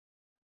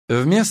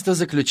Вместо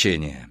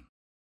заключения.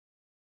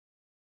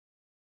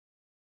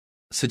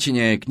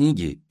 Сочиняя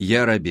книги,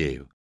 я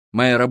робею.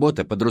 Моя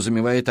работа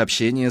подразумевает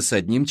общение с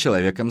одним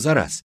человеком за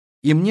раз,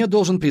 и мне,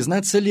 должен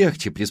признаться,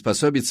 легче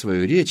приспособить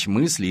свою речь,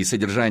 мысли и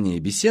содержание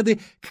беседы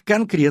к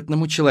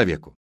конкретному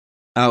человеку.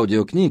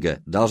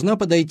 Аудиокнига должна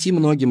подойти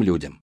многим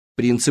людям.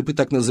 Принципы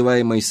так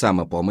называемой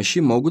самопомощи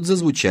могут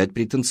зазвучать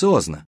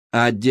претенциозно,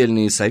 а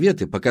отдельные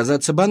советы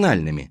показаться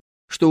банальными,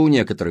 что у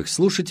некоторых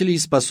слушателей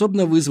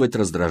способно вызвать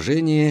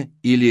раздражение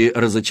или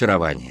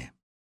разочарование.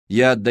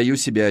 Я отдаю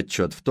себе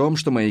отчет в том,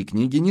 что мои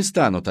книги не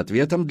станут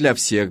ответом для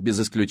всех без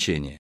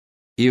исключения.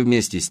 И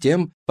вместе с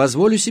тем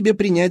позволю себе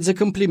принять за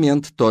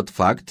комплимент тот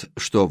факт,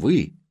 что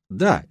вы,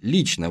 да,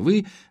 лично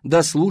вы,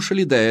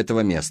 дослушали до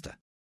этого места.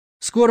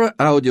 Скоро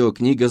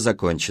аудиокнига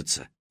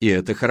закончится, и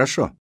это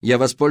хорошо. Я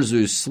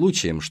воспользуюсь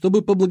случаем,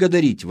 чтобы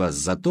поблагодарить вас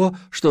за то,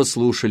 что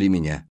слушали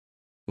меня.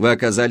 Вы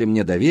оказали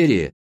мне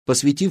доверие,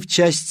 посвятив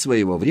часть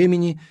своего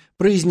времени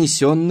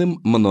произнесенным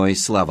мной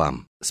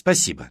словам.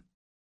 Спасибо.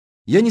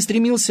 Я не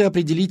стремился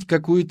определить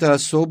какую-то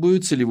особую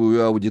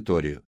целевую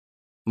аудиторию.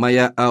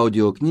 Моя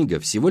аудиокнига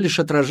всего лишь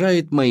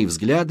отражает мои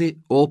взгляды,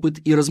 опыт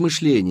и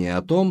размышления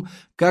о том,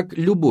 как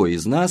любой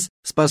из нас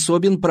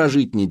способен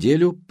прожить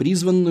неделю,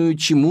 призванную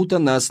чему-то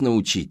нас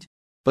научить,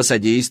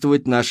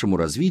 посодействовать нашему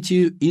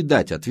развитию и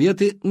дать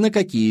ответы на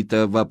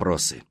какие-то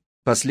вопросы.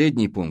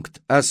 Последний пункт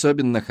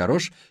особенно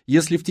хорош,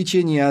 если в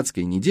течение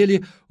адской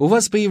недели у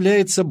вас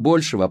появляется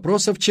больше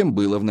вопросов, чем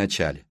было в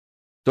начале.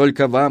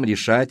 Только вам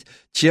решать,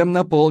 чем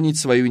наполнить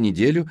свою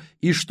неделю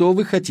и что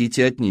вы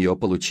хотите от нее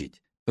получить.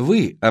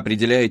 Вы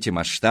определяете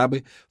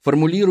масштабы,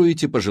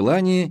 формулируете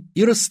пожелания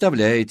и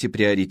расставляете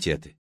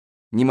приоритеты.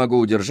 Не могу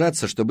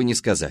удержаться, чтобы не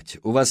сказать,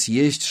 у вас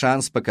есть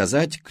шанс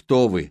показать,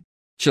 кто вы.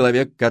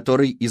 Человек,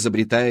 который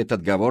изобретает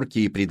отговорки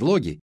и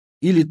предлоги,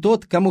 или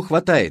тот, кому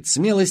хватает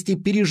смелости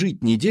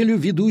пережить неделю,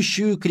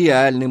 ведущую к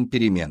реальным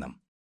переменам.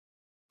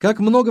 Как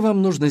много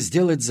вам нужно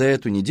сделать за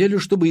эту неделю,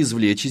 чтобы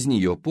извлечь из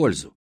нее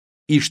пользу?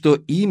 И что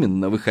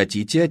именно вы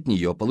хотите от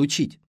нее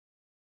получить?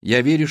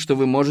 Я верю, что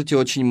вы можете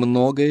очень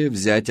многое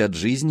взять от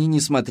жизни,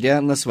 несмотря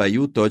на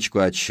свою точку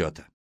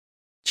отсчета.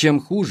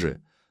 Чем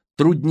хуже,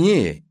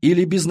 труднее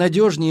или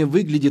безнадежнее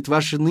выглядит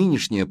ваше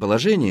нынешнее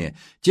положение,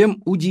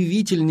 тем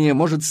удивительнее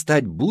может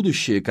стать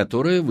будущее,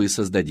 которое вы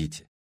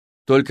создадите.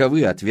 Только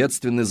вы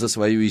ответственны за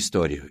свою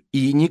историю,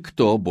 и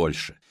никто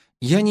больше.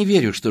 Я не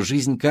верю, что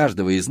жизнь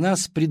каждого из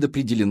нас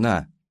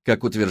предопределена,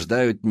 как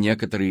утверждают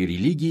некоторые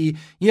религии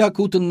и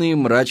окутанные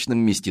мрачным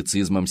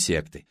мистицизмом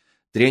секты.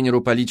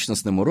 Тренеру по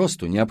личностному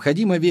росту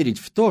необходимо верить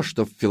в то,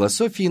 что в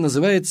философии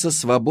называется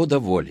свобода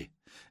воли.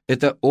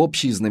 Это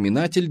общий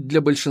знаменатель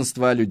для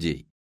большинства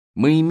людей.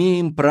 Мы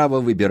имеем право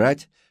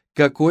выбирать,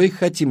 какой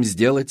хотим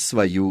сделать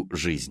свою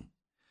жизнь.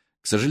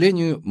 К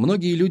сожалению,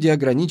 многие люди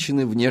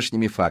ограничены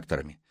внешними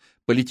факторами: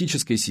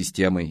 политической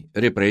системой,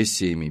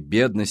 репрессиями,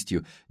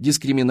 бедностью,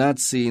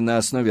 дискриминацией на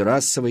основе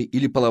расовой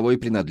или половой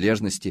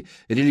принадлежности,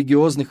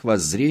 религиозных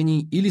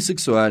воззрений или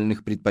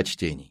сексуальных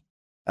предпочтений.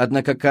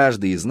 Однако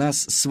каждый из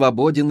нас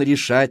свободен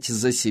решать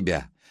за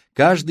себя,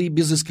 каждый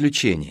без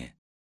исключения.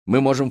 Мы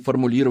можем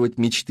формулировать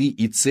мечты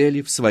и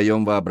цели в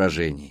своем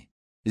воображении.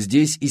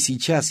 Здесь и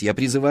сейчас я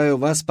призываю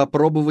вас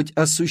попробовать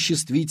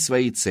осуществить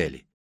свои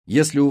цели.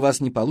 Если у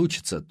вас не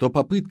получится, то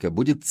попытка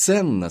будет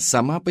ценна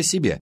сама по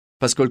себе,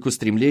 поскольку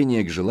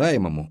стремление к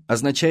желаемому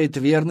означает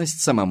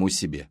верность самому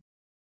себе.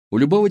 У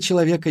любого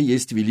человека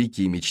есть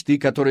великие мечты,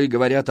 которые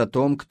говорят о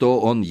том,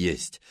 кто он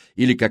есть,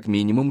 или как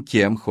минимум,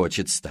 кем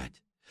хочет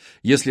стать.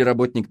 Если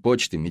работник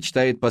почты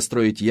мечтает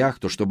построить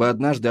яхту, чтобы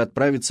однажды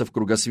отправиться в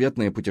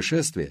кругосветное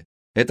путешествие,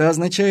 это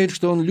означает,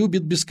 что он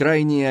любит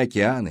бескрайние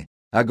океаны,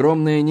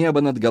 огромное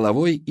небо над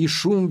головой и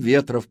шум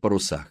ветра в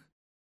парусах.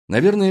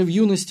 Наверное, в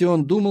юности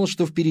он думал,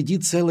 что впереди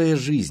целая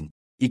жизнь,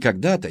 и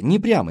когда-то, не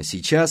прямо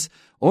сейчас,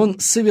 он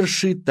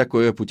совершит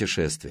такое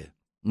путешествие.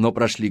 Но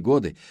прошли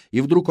годы, и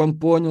вдруг он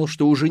понял,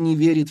 что уже не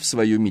верит в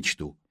свою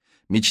мечту.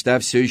 Мечта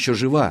все еще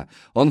жива,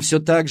 он все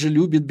так же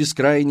любит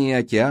бескрайние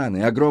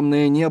океаны,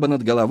 огромное небо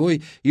над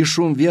головой и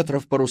шум ветра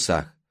в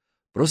парусах.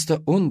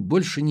 Просто он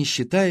больше не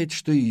считает,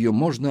 что ее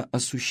можно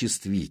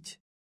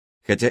осуществить.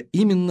 Хотя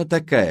именно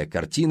такая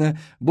картина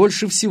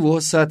больше всего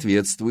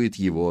соответствует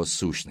его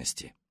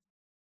сущности.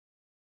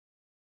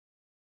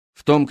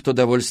 В том, кто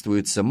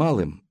довольствуется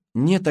малым,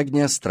 нет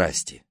огня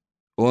страсти.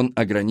 Он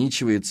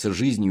ограничивается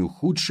жизнью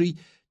худшей,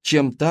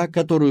 чем та,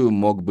 которую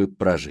мог бы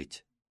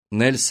прожить.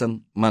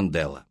 Нельсон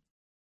Мандела.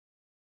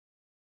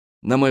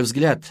 На мой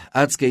взгляд,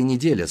 адская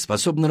неделя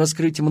способна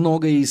раскрыть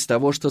многое из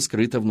того, что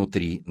скрыто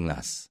внутри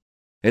нас.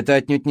 Это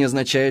отнюдь не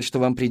означает, что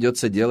вам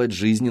придется делать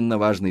жизненно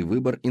важный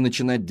выбор и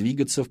начинать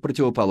двигаться в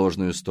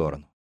противоположную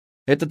сторону.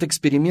 Этот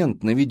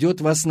эксперимент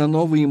наведет вас на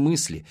новые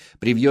мысли,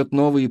 привьет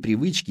новые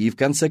привычки и в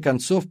конце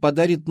концов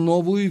подарит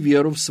новую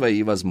веру в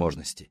свои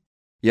возможности.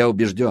 Я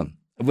убежден,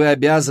 вы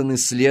обязаны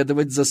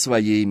следовать за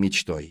своей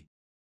мечтой.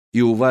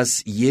 И у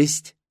вас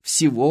есть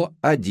всего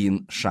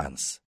один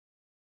шанс.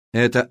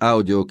 Эта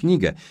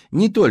аудиокнига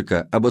не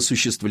только об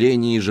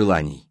осуществлении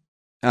желаний.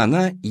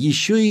 Она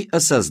еще и о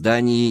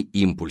создании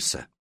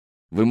импульса.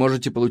 Вы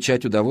можете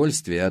получать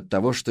удовольствие от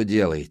того, что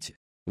делаете.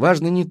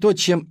 Важно не то,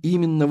 чем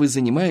именно вы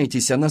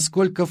занимаетесь, а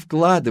насколько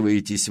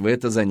вкладываетесь в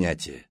это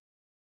занятие.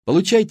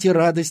 Получайте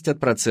радость от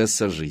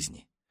процесса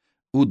жизни.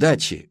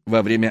 Удачи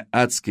во время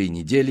адской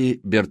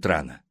недели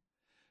Бертрана.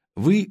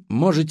 Вы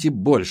можете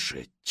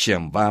больше,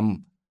 чем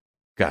вам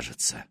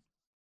кажется.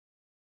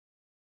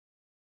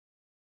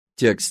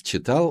 Текст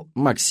читал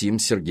Максим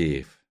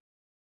Сергеев.